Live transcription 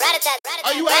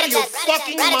Are you out of your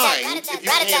fucking mind if you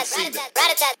can't see that?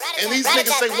 And these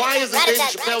niggas say, why isn't David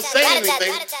Chappelle saying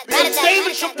anything? Because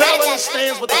David Chappelle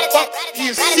understands what the fuck he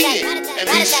is seeing. And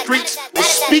these streets will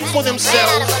speak for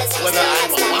themselves whether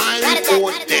I'm alive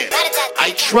or dead.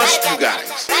 I trust you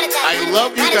guys. I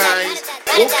love you guys.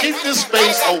 We'll keep this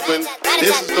space open.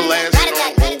 This is the last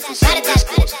stronghold for some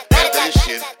discourse. After this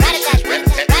shit,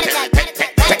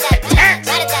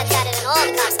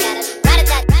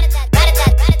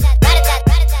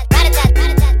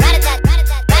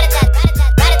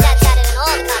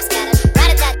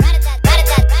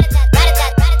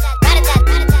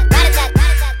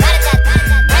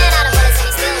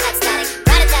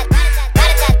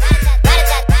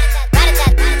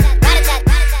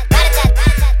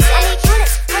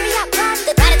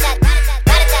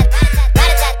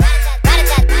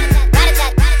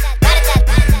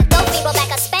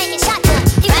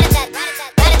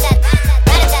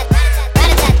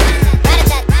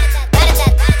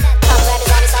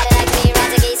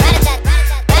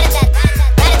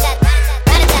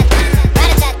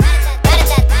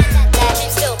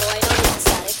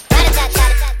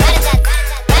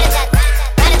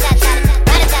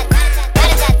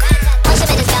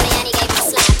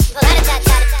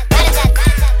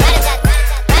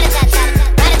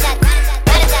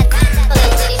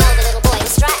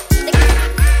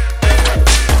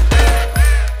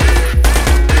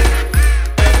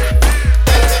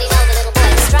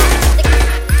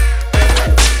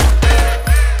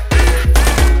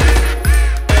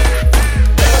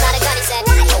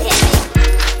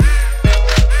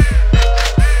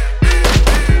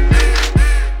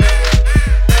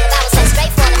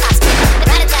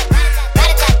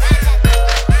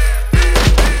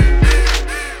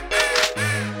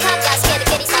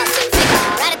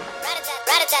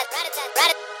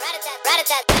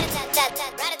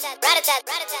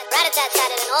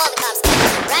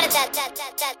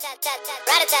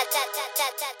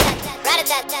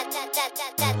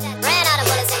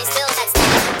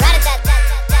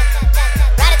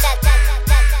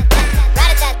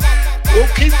 we'll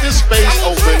keep this space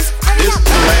open.